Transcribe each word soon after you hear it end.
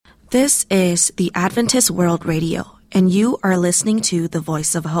This is the Adventist World Radio, and you are listening to the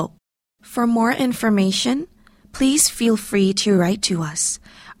Voice of Hope. For more information, please feel free to write to us.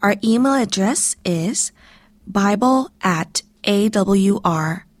 Our email address is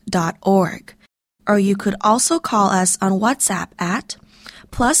bible@awr.org, or you could also call us on WhatsApp at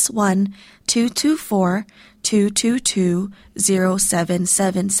 +1 224 222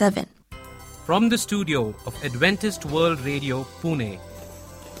 0777. From the studio of Adventist World Radio, Pune,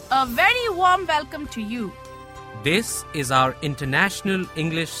 a very warm welcome to you. This is our International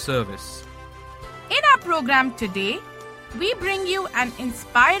English Service. In our program today, we bring you an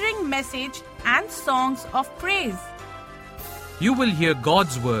inspiring message and songs of praise. You will hear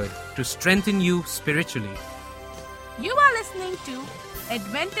God's Word to strengthen you spiritually. You are listening to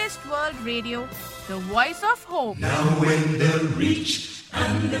Adventist World Radio, the Voice of Hope. Now when the rich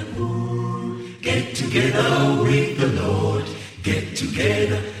and the poor get together with the Lord, get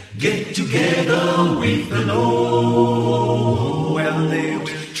together with the Lord. Well, they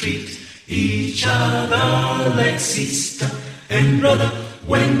will treat each other like sister and brother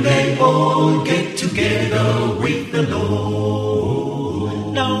when they all get together with the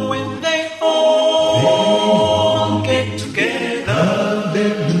Lord. Now when they all get together,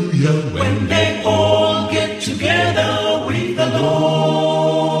 hallelujah, when they all get together with the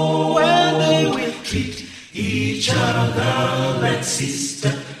Lord, well, they will treat each other like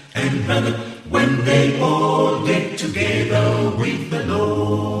sister and brother when they all get together with the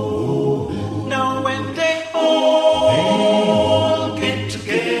Lord. Now when they all get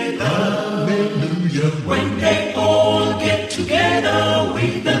together, hallelujah, when they all get together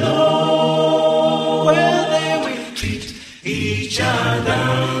with the Lord, well, they will treat each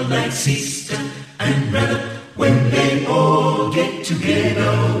other like sister and brother when they all get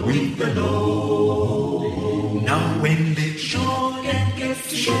together with the Lord. Now when they sure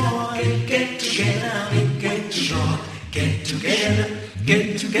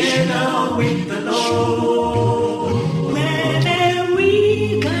get together with the Lord. Man, and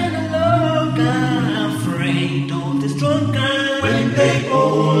we gonna love God, afraid of the strong guy. When they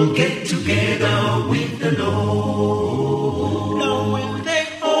all get together with the Lord. Now when they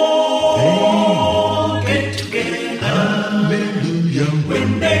all get together, hallelujah,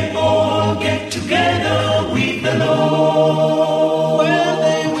 when they all get together with the Lord, well,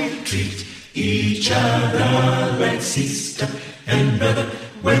 they will treat each other like sister and brother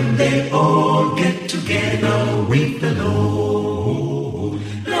when they all get together with the Lord.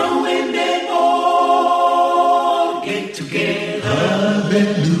 Now when they all get together,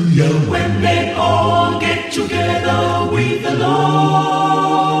 hallelujah, when they all get together with the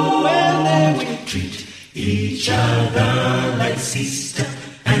Lord, well, they will treat each other like sister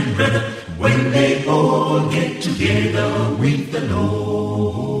and brother when they all get together with the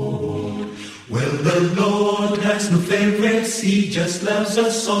Lord. Well, the Lord has no favorites, He just loves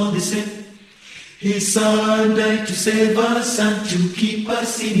us all the same. His Son died to save us and to keep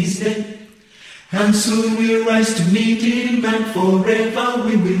us in His stead. And soon we'll rise to meet Him, and forever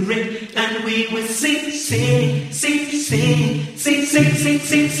we will reign. And we will sing, sing, sing, sing, sing, sing, sing,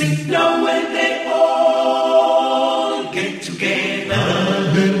 sing, sing. Now when they all get together,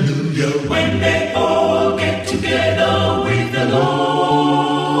 hallelujah, when they all get together with the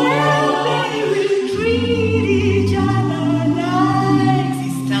Lord, well, they will treat each other like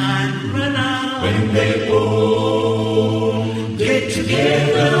sister and brother. When they all get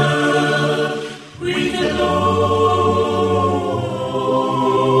together with the Lord,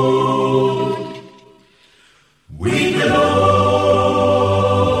 with the Lord.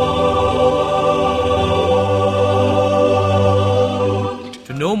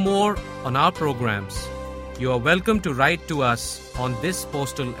 To know more on our programs, you are welcome to write to us on this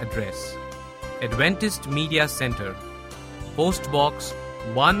postal address: Adventist Media Center, Post Box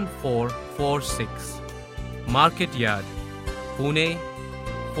 1446, Market Yard, Pune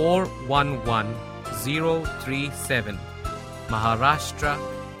 411037, Maharashtra,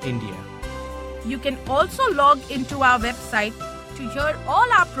 India. You can also log into our website to hear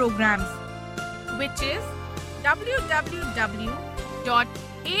all our programs, which is www.awr.org.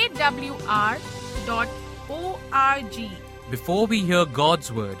 Before we hear God's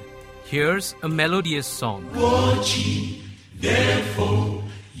Word, here's a melodious song. Watch ye, therefore,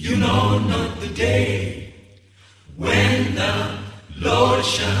 you know not the day when the Lord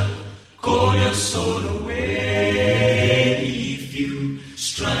shall call your soul away. If you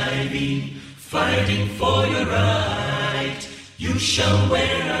striving, fighting for your right, you shall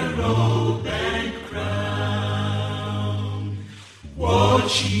wear a robe and crown.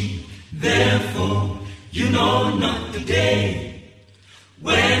 Watch ye, therefore, you know not the day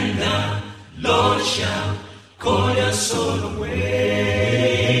when the Lord shall call your soul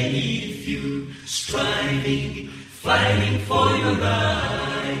away. If you striving, fighting for your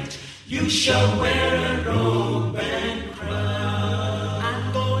right, you shall wear a robe and crown.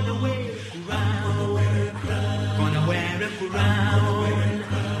 I'm gonna wear a crown. Gonna wear a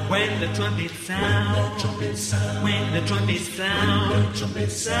crown. When the trumpet sounds, when the trumpet sounds,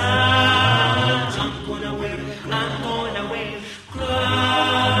 I'm gonna wear a crown.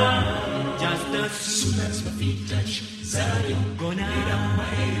 Just as soon as my feet touch Zion, gonna lay down my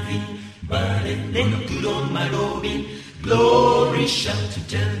heavy burden, then put on my robe in glory, shout to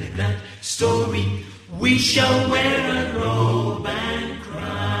tell the glad story. We shall wear a robe and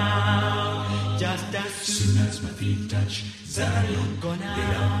crown. Just as soon as my feet touch Zion, gonna lay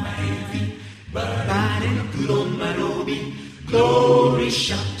down my heavy burden, put on my robe in glory,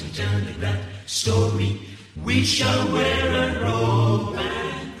 shout to tell the glad story. We shall wear a robe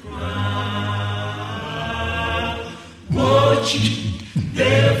and crown. Watch ye,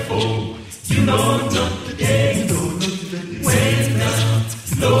 therefore, you know not the day, when the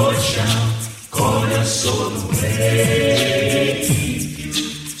Lord shall call your soul away. If you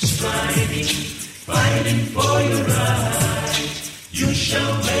striving, fighting for your right, you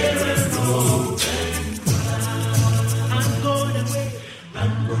shall wear a robe and crown.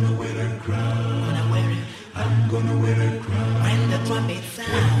 I'm gonna wear a crown. I'm gonna wear a crown. When the trumpet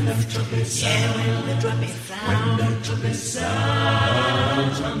sounds, yeah, when the trumpet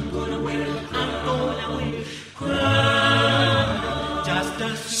sounds, I'm gonna wear a crown. Just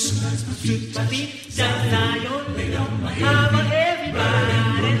as soon as my feet touch Zion, lay down my heavy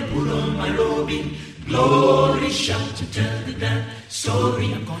burden, put on my robe in glory, shout to tell the glad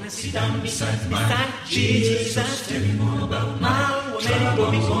story. I'm gonna sit down beside Jesus, tell him all about my trouble.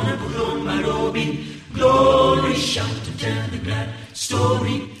 I'm gonna put on my robe in glory, shout to tell the glad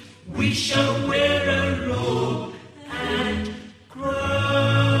story. We shall wear a robe and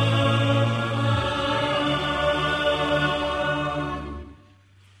crown.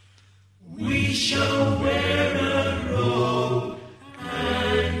 We shall wear a robe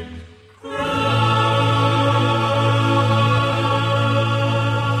and crown.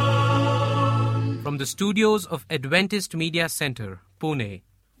 From the studios of Adventist Media Center, Pune,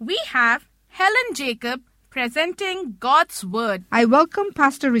 we have Helen Jacob presenting God's Word. I welcome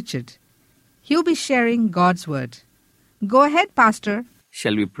Pastor Richard. He'll be sharing God's Word. Go ahead, Pastor.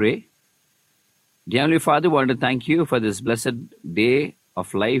 Shall we pray? Dear Heavenly Father, we want to thank you for this blessed day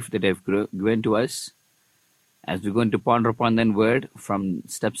of life that you have given to us. As we're going to ponder upon that word from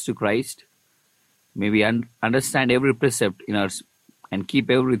steps to Christ, may we understand every precept in our and keep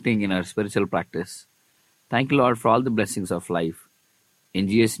everything in our spiritual practice. Thank you, Lord, for all the blessings of life. In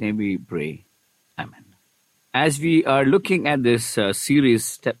Jesus' name we pray. Amen. As we are looking at this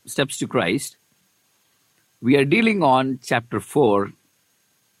series, Steps to Christ, we are dealing on chapter 4,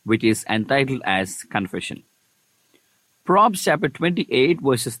 which is entitled as Confession. Proverbs chapter 28,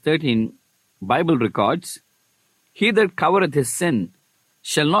 verses 13, Bible records, He that covereth his sin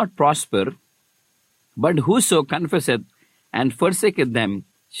shall not prosper, but whoso confesseth and forsaketh them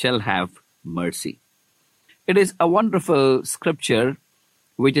shall have mercy. It is a wonderful scripture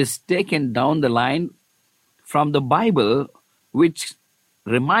which is taken down the line from the Bible, which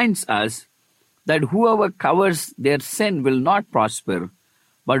reminds us that whoever covers their sin will not prosper,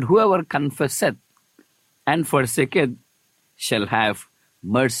 but whoever confesseth and forsaketh shall have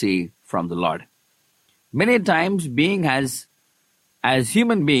mercy from the Lord. Many times, being as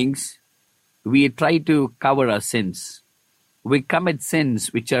human beings, we try to cover our sins. We commit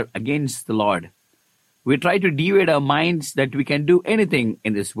sins which are against the Lord. We try to deviate our minds that we can do anything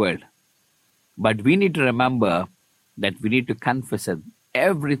in this world. But we need to remember that we need to confess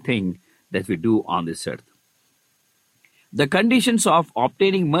everything that we do on this earth. The conditions of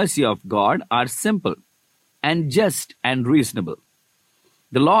obtaining mercy of God are simple and just and reasonable.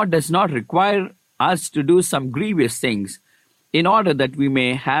 The Lord does not require us to do some grievous things in order that we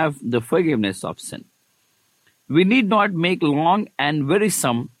may have the forgiveness of sin. We need not make long and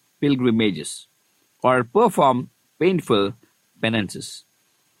wearisome pilgrimages or perform painful penances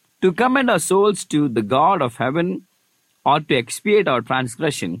to commend our souls to the God of heaven or to expiate our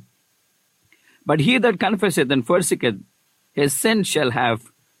transgression. But he that confesseth and forsaketh his sin shall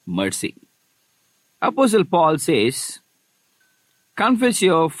have mercy. Apostle Paul says, Confess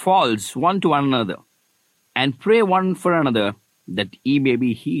your faults one to another, and pray one for another, that ye may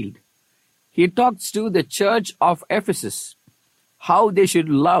be healed. He talks to the church of Ephesus, how they should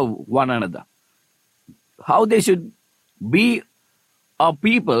love one another, how they should be a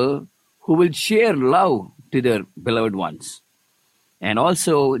people who will share love to their beloved ones. And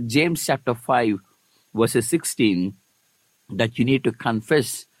also James chapter 5 verses 16, that you need to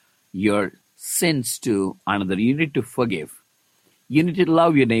confess your sins to another. You need to forgive. You need to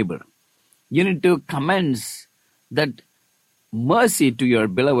love your neighbor. You need to commence that mercy to your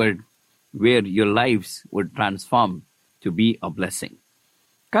beloved, where your lives would transform to be a blessing.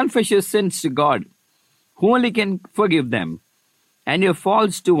 Confess your sins to God, who only can forgive them, and your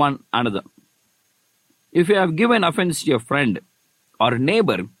faults to one another. If you have given offense to your friend or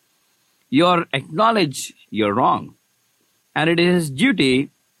neighbor, you acknowledge your wrong, and it is his duty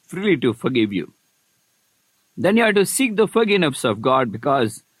freely to forgive you. Then you have to seek the forgiveness of God,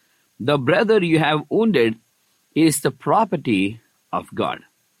 because the brother you have wounded is the property of God.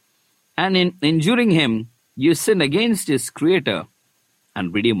 And in injuring him, you sin against his Creator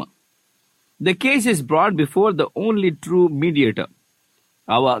and Redeemer. The case is brought before the only true mediator,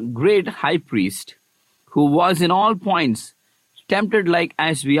 our great high priest, who was in all points tempted like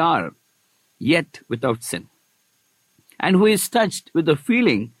as we are, yet without sin, and who is touched with the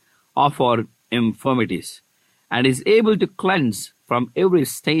feeling of our infirmities, and is able to cleanse from every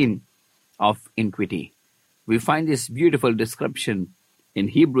stain of iniquity. We find this beautiful description in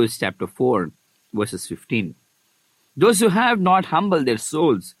Hebrews chapter 4, verses 15. Those who have not humbled their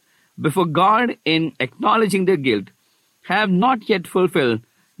souls before God in acknowledging their guilt have not yet fulfilled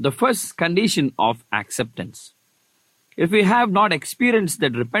the first condition of acceptance. If we have not experienced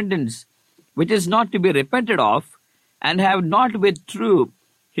that repentance which is not to be repented of, and have not with true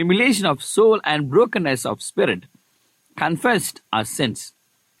humiliation of soul and brokenness of spirit confessed our sins,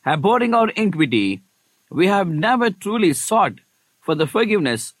 abhorring our iniquity, we have never truly sought for the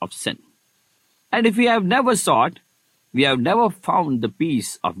forgiveness of sin. And if we have never sought, we have never found the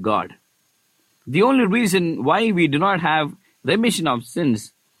peace of God. The only reason why we do not have remission of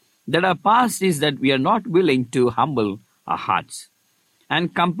sins that are past is that we are not willing to humble our hearts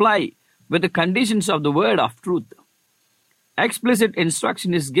and comply with the conditions of the word of truth. Explicit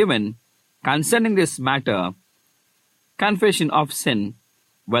instruction is given concerning this matter, confession of sin,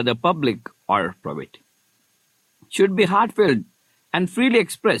 whether public or private, should be heartfelt and freely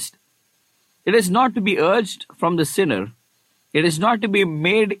expressed. It is not to be urged from the sinner. It is not to be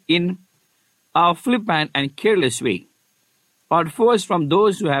made in a flippant and careless way, or forced from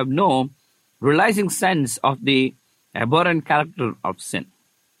those who have no realizing sense of the abhorrent character of sin.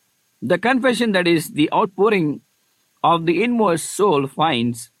 The confession that is the outpouring of the inmost soul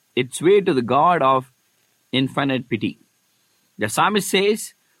finds its way to the God of infinite pity. The psalmist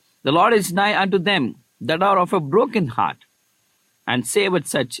says, "The Lord is nigh unto them that are of a broken heart, and saveth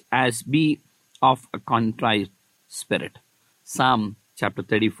such as be of a contrite spirit." Psalm chapter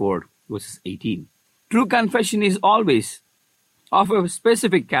 34, verses 18. True confession is always of a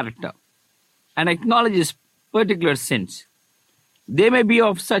specific character and acknowledges particular sins. They may be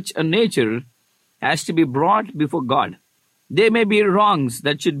of such a nature as to be brought before God. They may be wrongs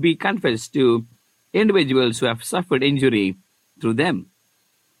that should be confessed to individuals who have suffered injury through them.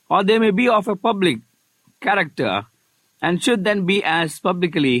 Or they may be of a public character and should then be as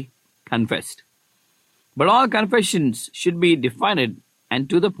publicly confessed. But all confessions should be defined and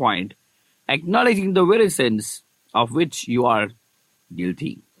to the point, acknowledging the very sins of which you are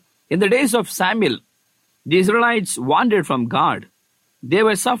guilty. In the days of Samuel, the Israelites wandered from God. They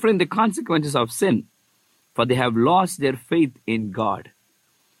were suffering the consequences of sin, for they have lost their faith in God,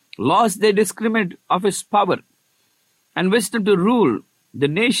 lost their discernment of His power and wisdom to rule the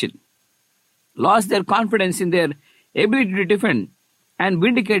nation, lost their confidence in their ability to defend and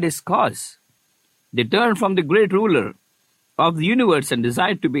vindicate His cause. They turned from the great ruler of the universe and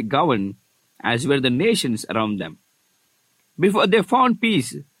desired to be governed as were the nations around them. Before they found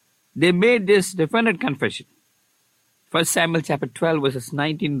peace, they made this definite confession. 1 Samuel chapter 12 verses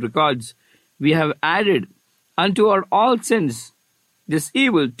 19 records, "We have added unto our all sins this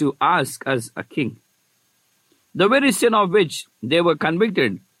evil to ask us a king." The very sin of which they were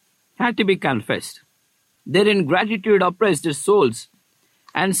convicted had to be confessed. Their ingratitude oppressed their souls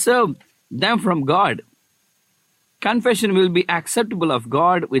and served them from God. Confession will be acceptable of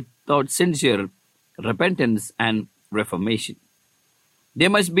God without sincere repentance and reformation. There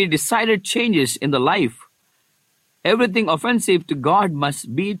must be decided changes in the life. Everything offensive to God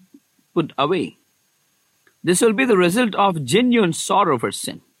must be put away. This will be the result of genuine sorrow for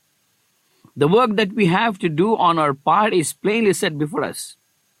sin. The work that we have to do on our part is plainly set before us.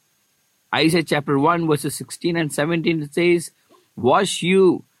 Isaiah chapter 1 verses 16 and 17 says, "Wash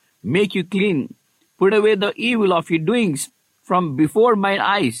you, make you clean, put away the evil of your doings from before mine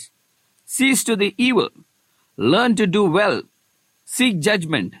eyes. Cease to the evil, learn to do well, seek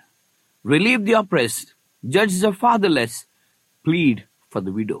judgment, relieve the oppressed, judge the fatherless, plead for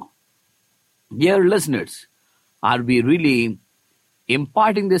the widow. Dear listeners, are we really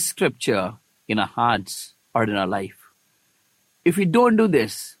imparting this scripture in our hearts or in our life? If we don't do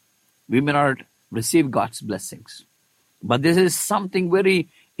this, we may not receive God's blessings. But this is something very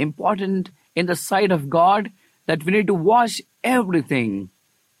important in the sight of God, that we need to watch everything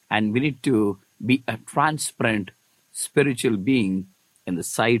and we need to be a transparent spiritual being in the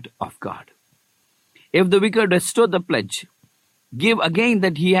sight of God. If the wicked restore the pledge, give again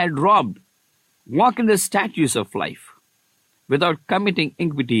that he had robbed, walk in the statutes of life, without committing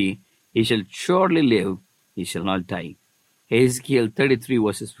iniquity, he shall surely live, he shall not die. Ezekiel 33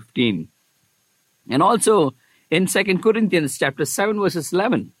 verses 15. And also in 2 Corinthians chapter 7 verses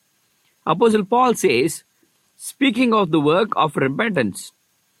 11, Apostle Paul says, speaking of the work of repentance,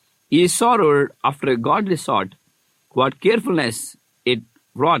 ye sorrowed after a godly sort, what carefulness it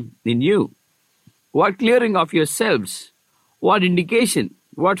wrought in you, what clearing of yourselves, what indignation,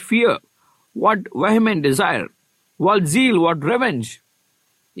 what fear, what vehement desire, what zeal, what revenge.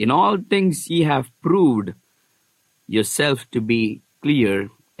 In all things ye have proved yourself to be clear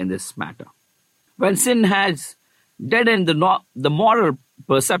in this matter. When sin has deadened the moral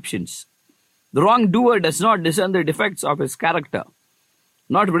perceptions, the wrongdoer does not discern the defects of his character,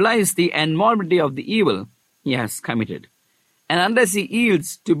 not realize the enormity of the evil he has committed. And unless he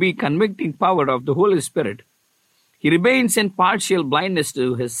yields to the convicting power of the Holy Spirit, he remains in partial blindness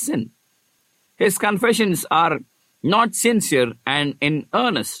to his sin. His confessions are not sincere and in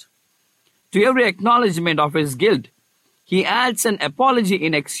earnest. To every acknowledgement of his guilt, he adds an apology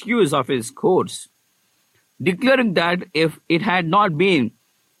in excuse of his course, declaring that if it had not been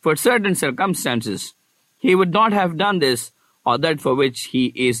for certain circumstances, he would not have done this or that for which he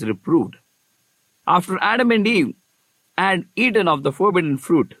is reproved. After Adam and Eve had eaten of the forbidden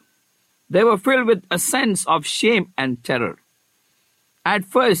fruit, they were filled with a sense of shame and terror. At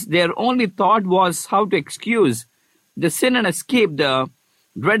first, their only thought was how to excuse the sin and escape the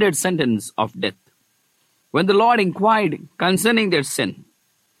dreaded sentence of death. When the Lord inquired concerning their sin,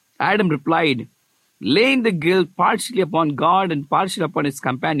 Adam replied, laying the guilt partially upon God and partially upon his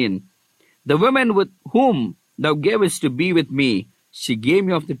companion, the woman with whom thou gavest to be with me, she gave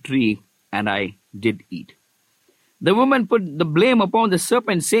me of the tree, and I did eat. The woman put the blame upon the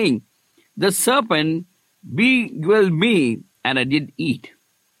serpent, saying, the serpent beguiled me, and I did eat.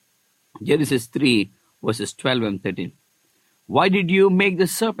 Genesis 3, verses 12 and 13. Why did you make the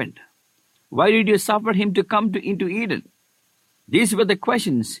serpent? Why did you suffer him to come into Eden? These were the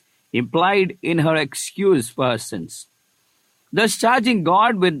questions implied in her excuse for her sins. Thus charging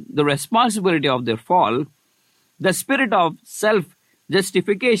God with the responsibility of their fall, the spirit of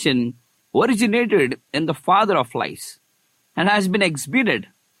self-justification originated in the father of lies and has been exhibited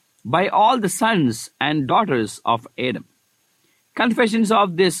by all the sons and daughters of Adam. Confessions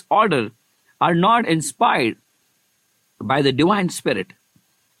of this order are not inspired by the divine spirit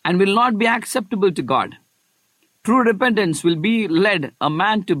and will not be acceptable to God. True repentance will be led a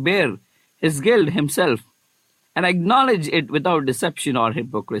man to bear his guilt himself and acknowledge it without deception or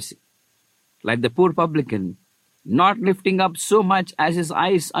hypocrisy. Like the poor publican, not lifting up so much as his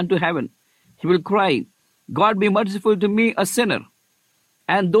eyes unto heaven, he will cry, God be merciful to me, a sinner.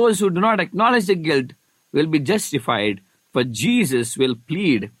 And those who do not acknowledge the guilt will be justified, for Jesus will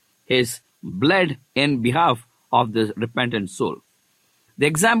plead his blood in behalf of the repentant soul. The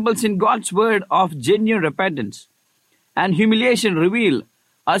examples in God's word of genuine repentance and humiliation reveal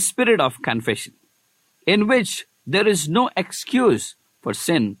a spirit of confession, in which there is no excuse for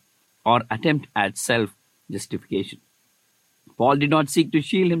sin or attempt at self-justification. Paul did not seek to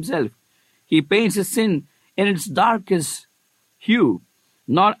shield himself. He paints his sin in its darkest hue,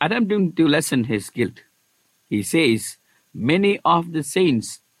 not attempting to lessen his guilt. He says, many of the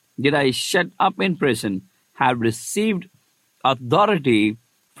saints that I shut up in prison have received authority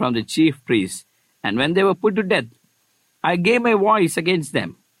from the chief priests, and when they were put to death, I gave my voice against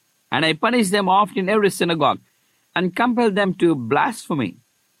them, and I punished them oft in every synagogue, and compelled them to blasphemy,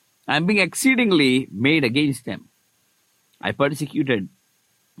 and being exceedingly made against them, I persecuted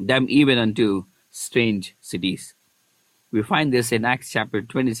them even unto strange cities. We find this in Acts chapter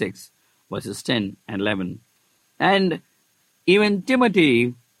 26, verses 10 and 11. And even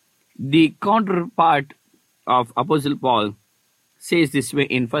Timothy, the counterpart of Apostle Paul, says this way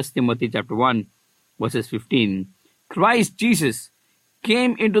in 1 Timothy chapter 1, verses 15. Christ Jesus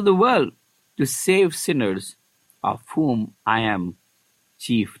came into the world to save sinners, of whom I am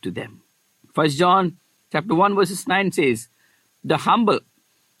chief to them. 1 John chapter 1, verses 9 says, the humble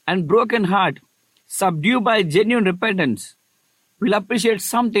and broken heart, subdued by genuine repentance, will appreciate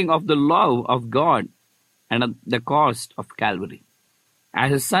something of the love of God and at the cost of Calvary.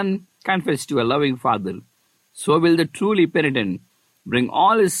 As a son confesses to a loving father, so will the truly penitent bring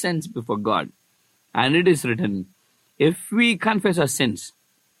all his sins before God. And it is written, if we confess our sins,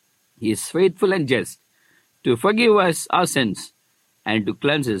 he is faithful and just to forgive us our sins and to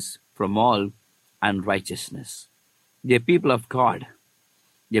cleanse us from all unrighteousness. Dear people of God,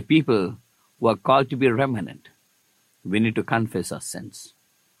 dear people who are called to be remnant, we need to confess our sins.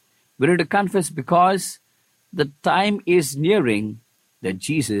 We need to confess because the time is nearing that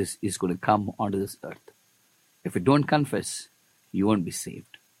Jesus is going to come onto this earth. If you don't confess, you won't be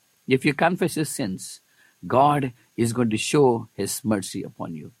saved. If you confess your sins, God is going to show his mercy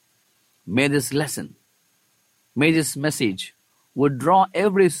upon you. May this lesson, may this message would draw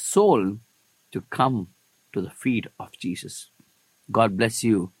every soul to come to the feet of Jesus. God bless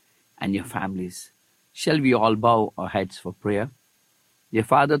you and your families. Shall we all bow our heads for prayer? Dear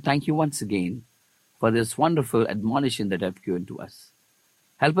Father, thank you once again for this wonderful admonition that you have given to us.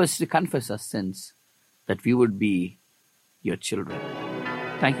 Help us to confess our sins, that we would be your children.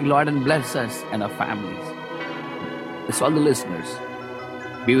 Thank you, Lord, and bless us and our families. Bless all the listeners.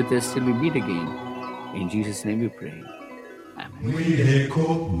 Be with us till we meet again. In Jesus' name we pray. Amen.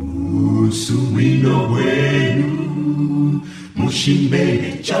 Mwileko musumino wenu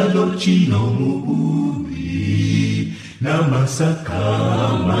mushimbele chalo chino mububi na masaka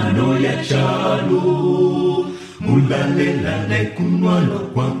mano ya chalo mulalelale kunwalo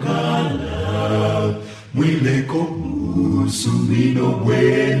kwangala. Mwileko musumino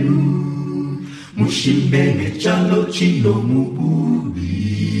wenu mushimbele chalo chino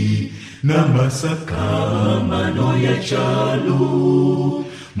mububi na masaka mano ya chalo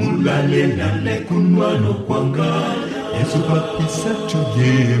mulalelale kunwano kwangala. Yesu papisa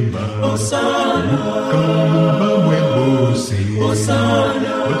tuyemba Osana kamba mwembose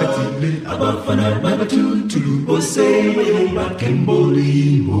Osana wakatile abafana babatutulu bose mayomba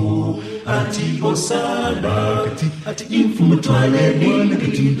kembolimbo ati Osana ati infumutwale mwana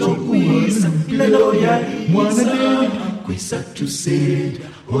kititokuisa lelo ya Isa kwisa tused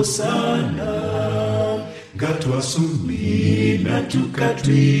Osana gatwasumina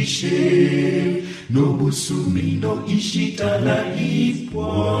tukatwishe nobusumino ishitala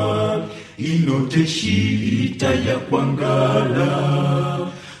ipwa inoteshita ya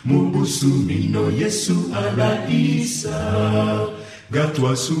kwangala mubusumino Yesu ala Isa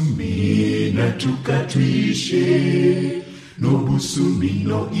gatwasumina tukatwishe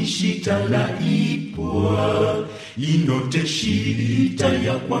nobusumino ishitala ipwa inoteshita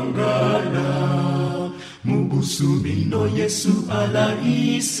ya kwangala mubusumino Yesu ala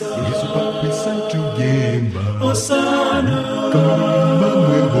Isa. Yesu papisa tugemba Osana kamba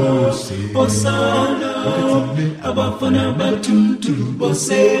mwembose Osana wakatile abafana batutulu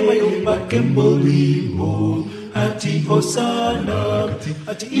bose mayomba kembolimbo ati Osana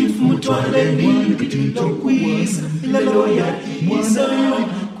ati infumutwale nini kititokwisa ilalo ya Isa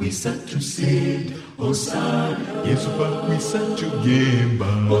kwisa tused Osana Yesu pakwisa tugemba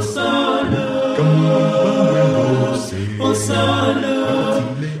Osana kamba mwembose Osana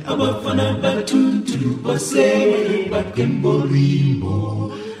wakatile abafana batutulu bose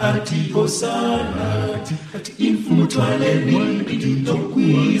bakembolimbo ati Osana ati infumutwale nini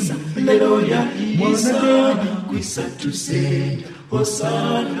kititokwisa ilalo ya Isa kwisa tused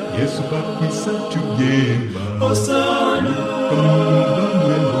Osana Yesu pakwisa tugemba Osana kamba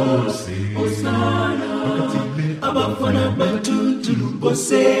mwembose Osana wakatile abafana batutulu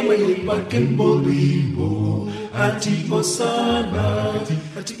bose bakembolimbo ati Osana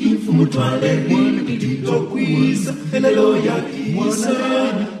ati infumutwale nini kititokwisa ilalo ya Isa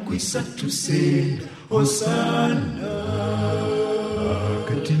kwisa tused Osana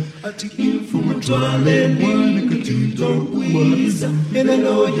ati infumutwale nini kititokwisa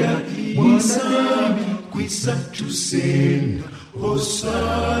ilalo ya Isa kwisa tused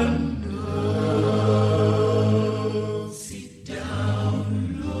Osana. Sit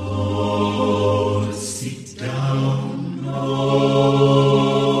down, Lord, sit down,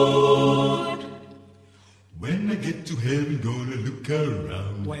 Lord. When I get to heaven, gonna look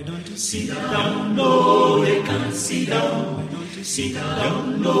around. Why don't you sit down, Lord? I can't sit down. Why don't you sit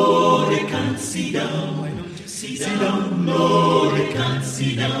down, Lord? I can't sit down. Why don't you sit down, Lord? I can't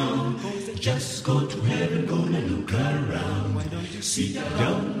sit down. Just go to heaven, gonna look around. Why don't you sit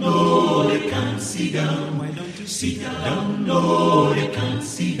down, Lord? I can't sit down. Why don't you sit down, Lord? I can't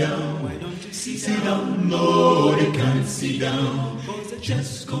sit down. Why don't you sit down, Lord? I can't sit down.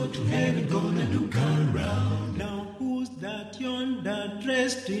 Just go to heaven, gonna look around. Now who who's that yonder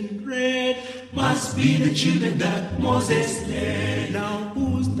dressed in red? Must be the children that Moses led. Now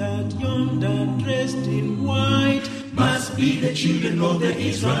who's that yonder dressed in white? Must be the children of the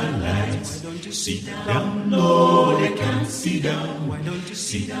Israelites. Why don't you sit down? No, they can't sit down. Why don't you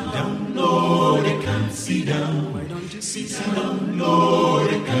sit down? No, they can't sit down. Why don't you sit down? No,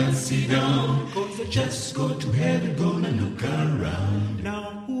 they can't sit down. 'Cause they just go to heaven, gonna look around.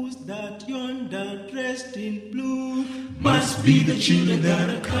 Now who's that yonder dressed in blue? Must be the children that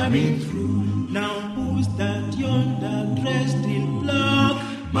are coming through. Now who's that yonder dressed in black?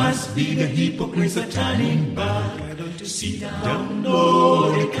 Must be the hypocrites are turning back. Why don't you sit down?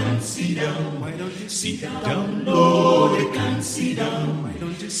 No, they can't sit down. Why don't you sit down? No, they can't sit down. Why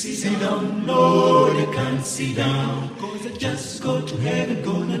don't you sit down? No, they can't sit down. 'Cause they just go to heaven,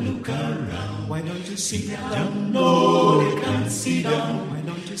 gonna look around. Why don't you sit down? No, they can't sit down. Why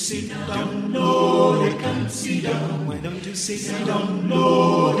don't you sit down? No, they can't sit down. Why don't you sit down?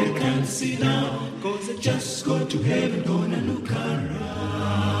 No, they can't sit down. 'Cause they just go to heaven, gonna look around.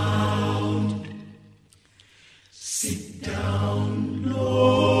 Sit down,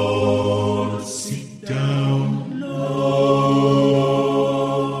 Lord, sit down, Lord.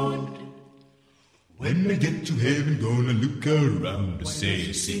 When we get to heaven, gonna look around to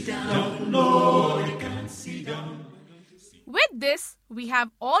say, sit down, Lord, I can't sit down. With this, we have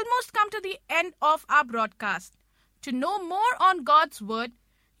almost come to the end of our broadcast. To know more on God's Word,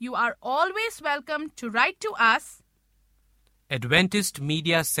 you are always welcome to write to us. Adventist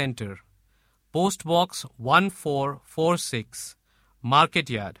Media Center, Post Box 1446, Market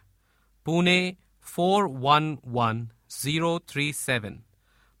Yard, Pune 411037,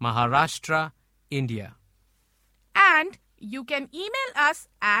 Maharashtra, India. And you can email us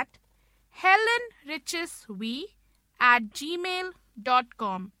at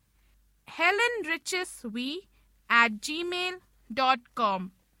helenrichesv@gmail.com.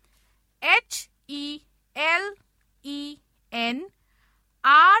 helenrichesv@gmail.com.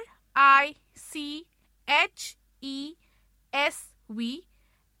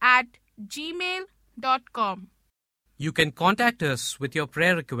 You can contact us with your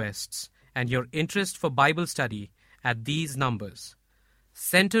prayer requests and your interest for Bible study at these numbers.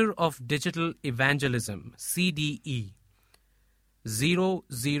 Center of Digital Evangelism, CDE,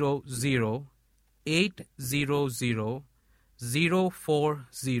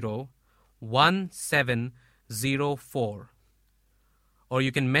 000-800-040-1704. Or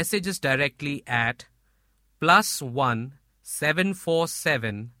you can message us directly at +1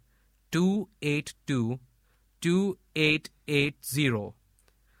 747 282 2880.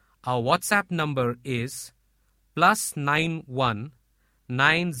 Our WhatsApp number is +91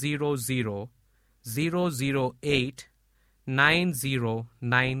 900 008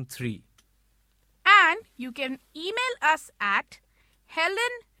 9093. And you can email us at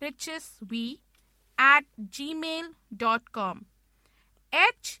helenrichesv@gmail.com.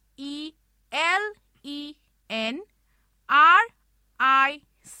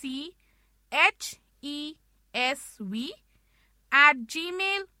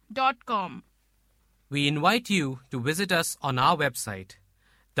 We invite you to visit us on our website,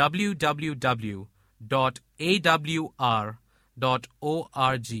 www.awr.org.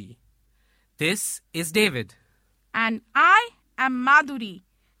 This is David. And I am Madhuri,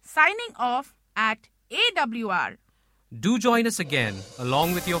 signing off at AWR. Do join us again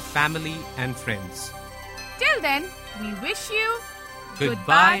along with your family and friends. Till then, we wish you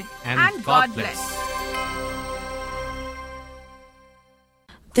Goodbye and God bless.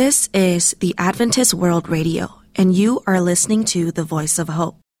 This is the Adventist World Radio, and you are listening to the Voice of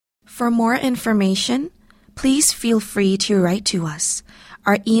Hope. For more information, please feel free to write to us.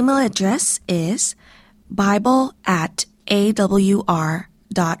 Our email address is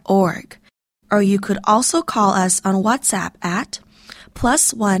bible@awr.org. Or you could also call us on WhatsApp at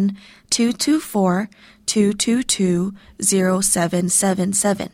 +1 224 222 0777.